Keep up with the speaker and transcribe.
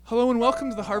Hello and welcome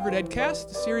to the Harvard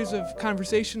EdCast, a series of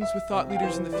conversations with thought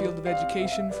leaders in the field of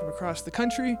education from across the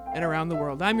country and around the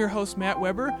world. I'm your host, Matt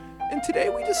Weber, and today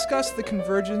we discuss the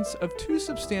convergence of two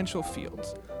substantial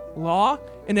fields, law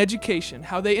and education,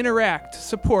 how they interact,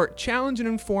 support, challenge, and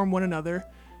inform one another.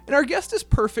 And our guest is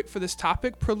perfect for this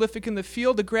topic, prolific in the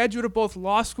field, a graduate of both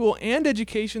law school and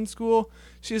education school.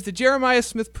 She is the Jeremiah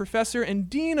Smith Professor and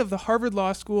Dean of the Harvard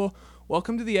Law School.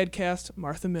 Welcome to the EdCast,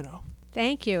 Martha Minow.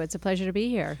 Thank you. It's a pleasure to be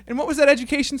here. And what was that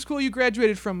education school you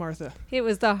graduated from, Martha? It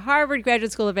was the Harvard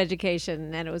Graduate School of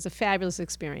Education, and it was a fabulous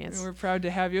experience. And we're proud to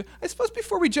have you. I suppose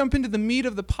before we jump into the meat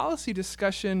of the policy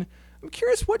discussion, I'm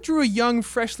curious what drew a young,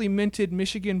 freshly minted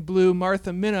Michigan Blue Martha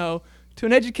Minow to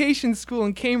an education school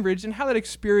in Cambridge and how that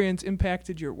experience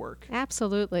impacted your work.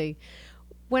 Absolutely.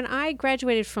 When I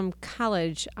graduated from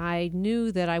college, I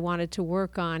knew that I wanted to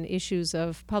work on issues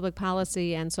of public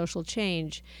policy and social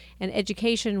change, and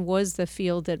education was the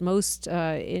field that most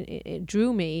it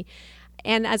drew me.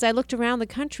 And as I looked around the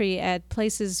country at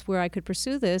places where I could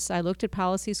pursue this, I looked at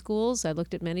policy schools, I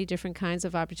looked at many different kinds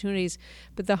of opportunities,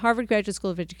 but the Harvard Graduate School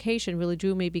of Education really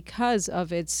drew me because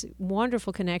of its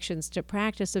wonderful connections to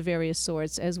practice of various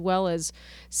sorts, as well as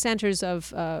centers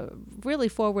of really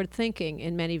forward thinking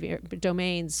in many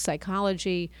domains,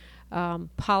 psychology,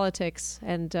 politics,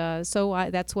 and so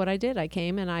that's what I did. I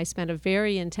came and I spent a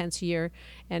very intense year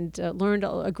and learned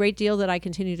a great deal that I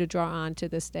continue to draw on to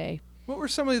this day. What were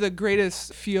some of the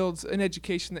greatest fields in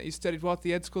education that you studied while at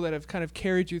the ed school that have kind of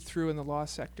carried you through in the law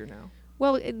sector now?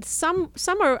 Well, some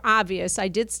are obvious. I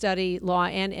did study law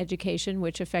and education,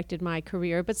 which affected my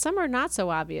career, but some are not so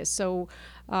obvious. So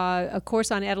a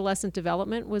course on adolescent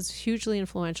development was hugely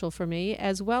influential for me,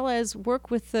 as well as work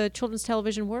with the Children's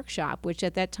Television Workshop, which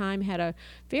at that time had a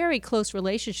very close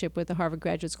relationship with the Harvard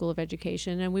Graduate School of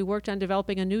Education, and we worked on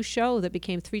developing a new show that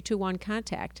became 3-2-1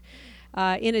 Contact.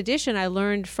 In addition, I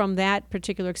learned from that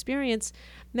particular experience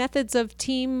methods of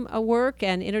team work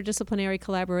and interdisciplinary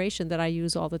collaboration that I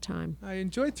use all the time. I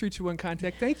enjoyed 3-2-1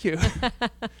 Contact. Thank you.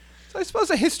 So I suppose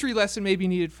a history lesson may be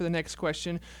needed for the next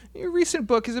question. Your recent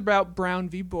book is about Brown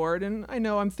v. Board, and I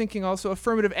know I'm thinking also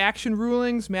affirmative action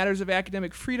rulings, matters of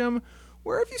academic freedom.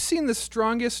 Where have you seen the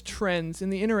strongest trends in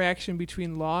the interaction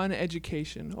between law and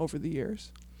education over the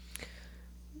years?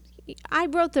 I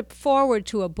wrote the foreword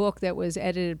to a book that was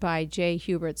edited by Jay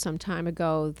Hubert some time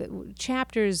ago,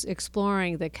 chapters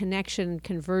exploring the connection,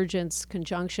 convergence,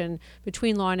 conjunction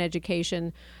between law and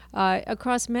education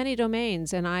across many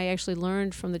domains. And I actually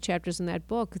learned from the chapters in that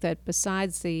book that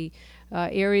besides the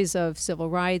areas of civil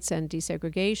rights and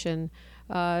desegregation,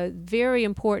 very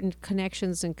important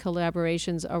connections and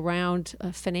collaborations around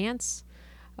finance,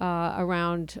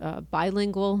 around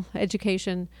bilingual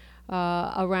education,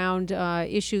 around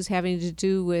issues having to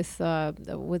do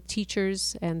with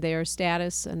teachers and their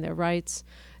status and their rights.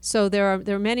 So there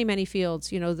are many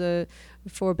fields. You know,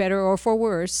 for better or for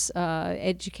worse,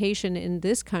 education in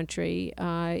this country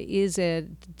is a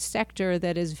sector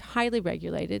that is highly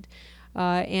regulated.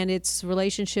 And its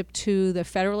relationship to the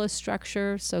federalist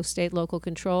structure, so state-local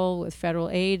control with federal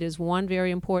aid is one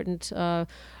very important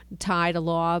tie to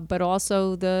law, but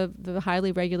also the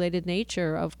highly regulated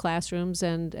nature of classrooms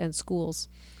and schools.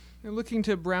 You're looking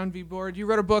to Brown v. Board. You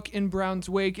wrote a book, In Brown's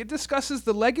Wake. It discusses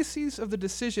the legacies of the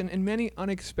decision in many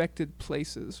unexpected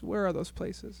places. Where are those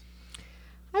places?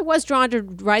 I was drawn to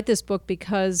write this book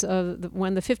because of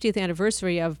when the 50th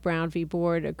anniversary of Brown v.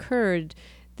 Board occurred,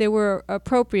 there were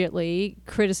appropriately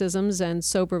criticisms and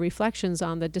sober reflections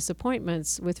on the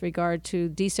disappointments with regard to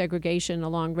desegregation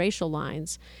along racial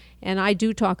lines. And I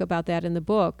do talk about that in the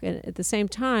book. And at the same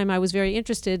time, I was very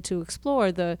interested to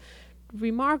explore the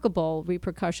remarkable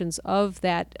repercussions of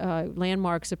that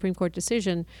landmark Supreme Court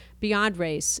decision beyond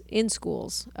race in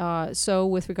schools. So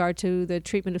with regard to the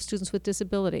treatment of students with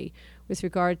disability, with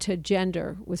regard to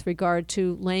gender, with regard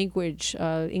to language,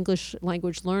 English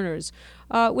language learners,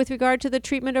 with regard to the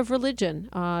treatment of religion.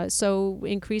 So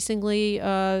increasingly,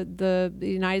 the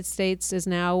United States is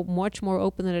now much more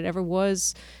open than it ever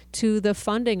was to the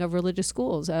funding of religious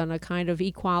schools and a kind of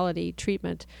equality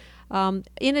treatment.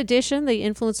 In addition, the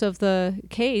influence of the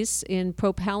case in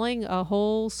propelling a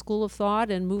whole school of thought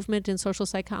and movement in social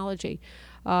psychology,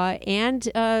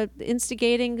 and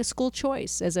instigating school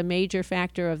choice as a major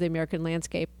factor of the American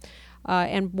landscape.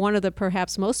 And one of the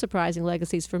perhaps most surprising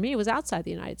legacies for me was outside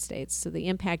the United States. So the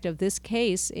impact of this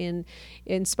case in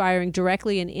inspiring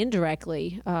directly and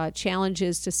indirectly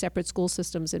challenges to separate school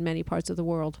systems in many parts of the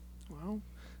world. Wow.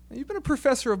 You've been a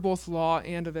professor of both law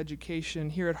and of education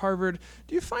here at Harvard.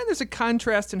 Do you find there's a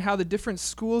contrast in how the different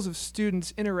schools of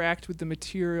students interact with the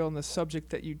material and the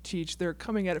subject that you teach? They're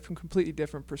coming at it from completely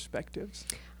different perspectives.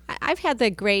 I've had the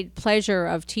great pleasure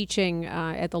of teaching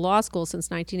at the law school since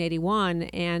 1981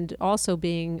 and also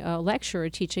being a lecturer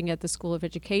teaching at the School of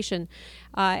Education.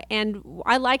 And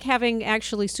I like having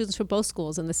actually students from both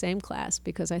schools in the same class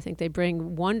because I think they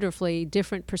bring wonderfully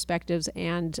different perspectives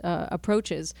and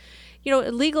approaches.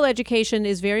 Legal education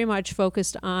is very much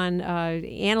focused on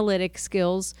analytic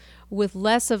skills with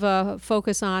less of a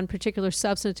focus on particular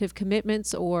substantive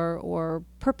commitments or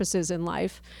purposes in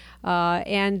life.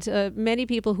 And many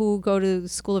people who go to the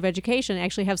School of Education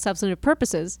actually have substantive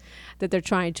purposes that they're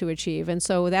trying to achieve. And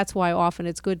so that's why often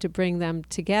it's good to bring them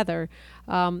together.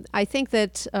 I think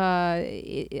that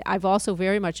I've also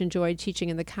very much enjoyed teaching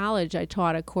in the college. I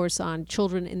taught a course on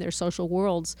children in their social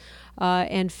worlds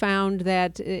and found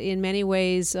that in many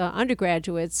ways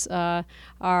undergraduates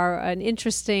are an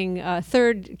interesting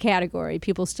third category,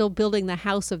 people still building the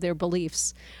house of their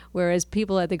beliefs, whereas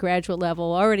people at the graduate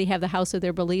level already have the house of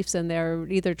their beliefs and they're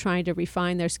either trying to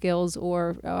refine their skills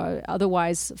or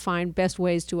otherwise find best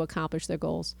ways to accomplish their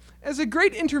goals. As a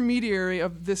great intermediary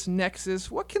of this nexus,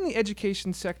 what can the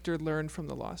education sector learn from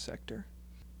the law sector?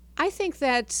 I think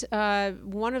that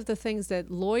one of the things that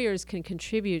lawyers can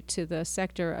contribute to the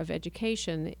sector of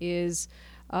education is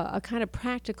a kind of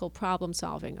practical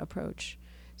problem-solving approach.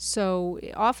 So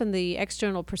often the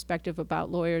external perspective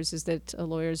about lawyers is that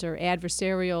lawyers are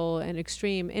adversarial and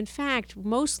extreme. In fact,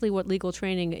 mostly what legal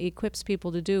training equips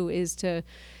people to do is to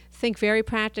think very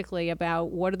practically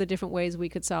about what are the different ways we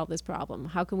could solve this problem.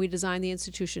 How can we design the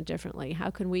institution differently? How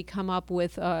can we come up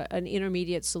with an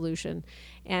intermediate solution?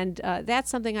 And that's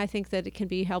something I think that it can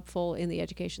be helpful in the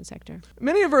education sector.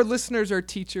 Many of our listeners are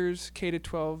teachers, K to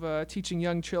 12, teaching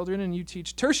young children, and you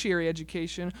teach tertiary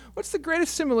education. What's the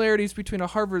greatest similarities between a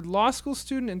Harvard Law School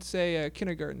student and, say, a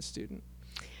kindergarten student?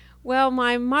 Well,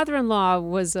 my mother-in-law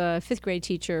was a fifth grade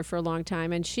teacher for a long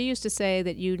time, and she used to say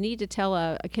that you need to tell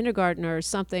a kindergartner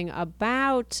something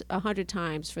about 100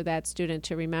 times for that student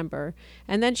to remember.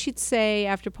 And then she'd say,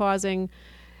 after pausing,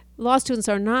 law students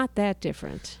are not that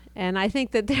different. And I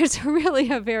think that there's really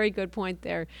a very good point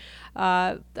there.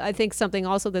 I think something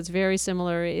also that's very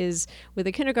similar is with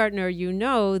a kindergartner, you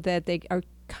know that they are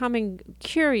coming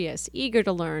curious, eager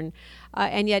to learn,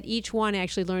 and yet each one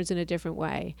actually learns in a different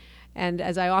way. And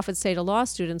as I often say to law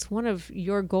students, one of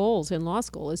your goals in law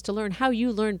school is to learn how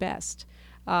you learn best,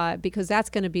 because that's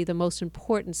going to be the most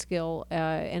important skill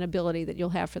and ability that you'll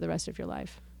have for the rest of your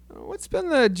life. What's been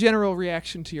the general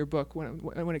reaction to your book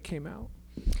when it came out?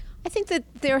 I think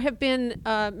that there have been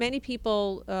many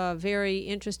people very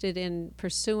interested in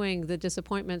pursuing the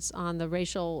disappointments on the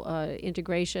racial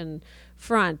integration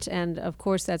front, and of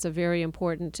course that's a very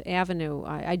important avenue.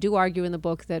 I do argue in the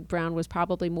book that Brown was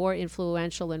probably more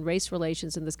influential in race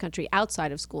relations in this country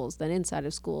outside of schools than inside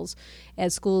of schools,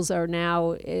 as schools are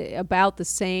now about the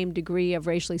same degree of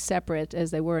racially separate as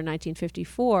they were in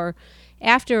 1954,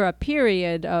 after a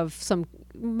period of some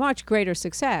much greater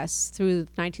success through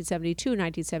 1972,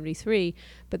 1973,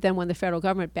 but then when the federal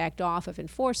government backed off of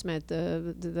enforcement,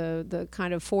 the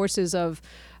kind of forces of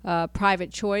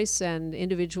private choice and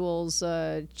individuals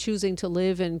choosing to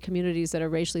live in communities that are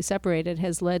racially separated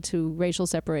has led to racial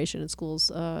separation in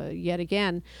schools yet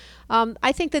again.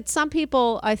 I think that some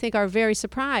people, are very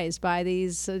surprised by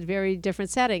these very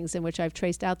different settings in which I've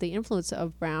traced out the influence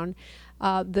of Brown.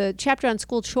 The chapter on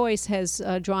school choice has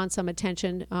drawn some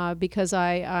attention because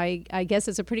I guess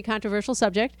it's a pretty controversial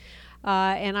subject.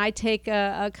 And I take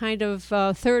a kind of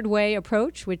third way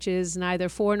approach, which is neither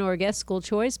for nor against school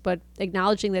choice, but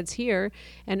acknowledging that it's here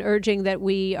and urging that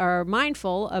we are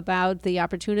mindful about the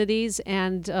opportunities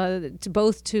and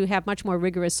to have much more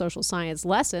rigorous social science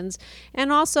lessons,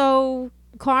 and also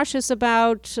cautious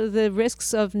about the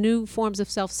risks of new forms of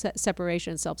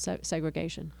self-separation and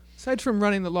self-segregation. Aside from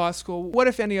running the law school, what,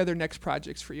 if any, other next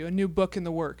projects for you? A new book in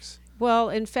the works? Well,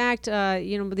 in fact,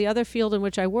 the other field in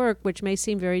which I work, which may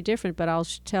seem very different, but I'll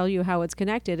tell you how it's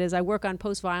connected, is I work on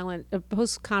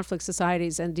post-conflict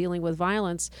societies and dealing with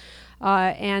violence.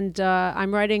 And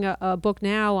I'm writing a book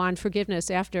now on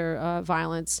forgiveness after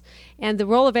violence. And the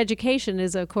role of education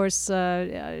is, of course,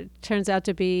 turns out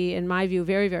to be, in my view,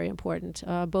 very, very important,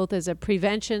 both as a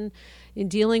prevention in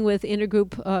dealing with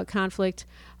intergroup conflict,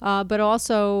 but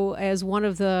also as one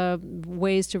of the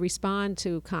ways to respond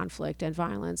to conflict and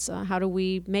violence. How do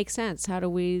we make sense? How do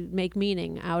we make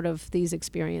meaning out of these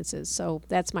experiences? So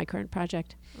that's my current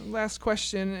project. Last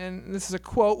question, and this is a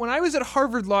quote. When I was at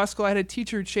Harvard Law School, I had a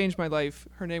teacher who changed my life.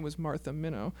 Her name was Martha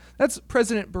Minow. That's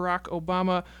President Barack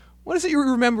Obama. What is it you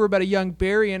remember about a young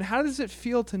Barry, and how does it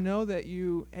feel to know that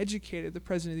you educated the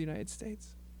President of the United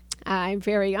States? I'm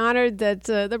very honored that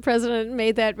the president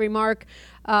made that remark.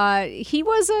 He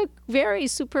was a very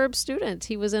superb student.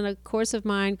 He was in a course of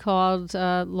mine called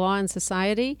Law and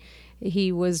Society.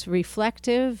 He was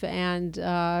reflective, and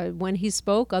when he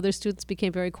spoke, other students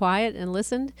became very quiet and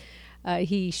listened.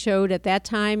 He showed at that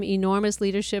time enormous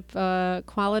leadership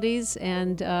qualities,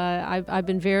 and I've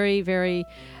been very, very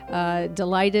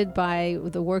delighted by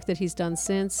the work that he's done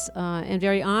since, and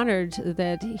very honored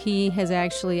that he has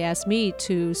actually asked me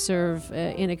to serve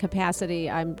in a capacity.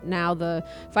 I'm now the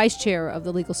vice chair of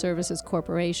the Legal Services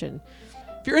Corporation.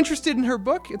 If you're interested in her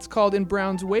book, it's called In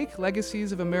Brown's Wake,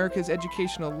 Legacies of America's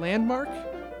Educational Landmark.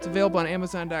 It's available on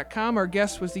Amazon.com. Our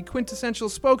guest was the quintessential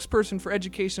spokesperson for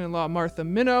education and law, Martha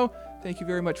Minow. Thank you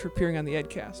very much for appearing on the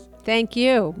EdCast. Thank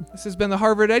you. This has been the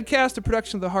Harvard EdCast, a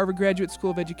production of the Harvard Graduate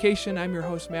School of Education. I'm your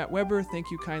host, Matt Weber.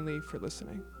 Thank you kindly for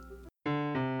listening.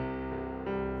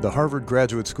 The Harvard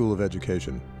Graduate School of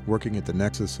Education, working at the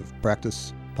nexus of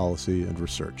practice, policy, and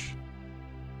research.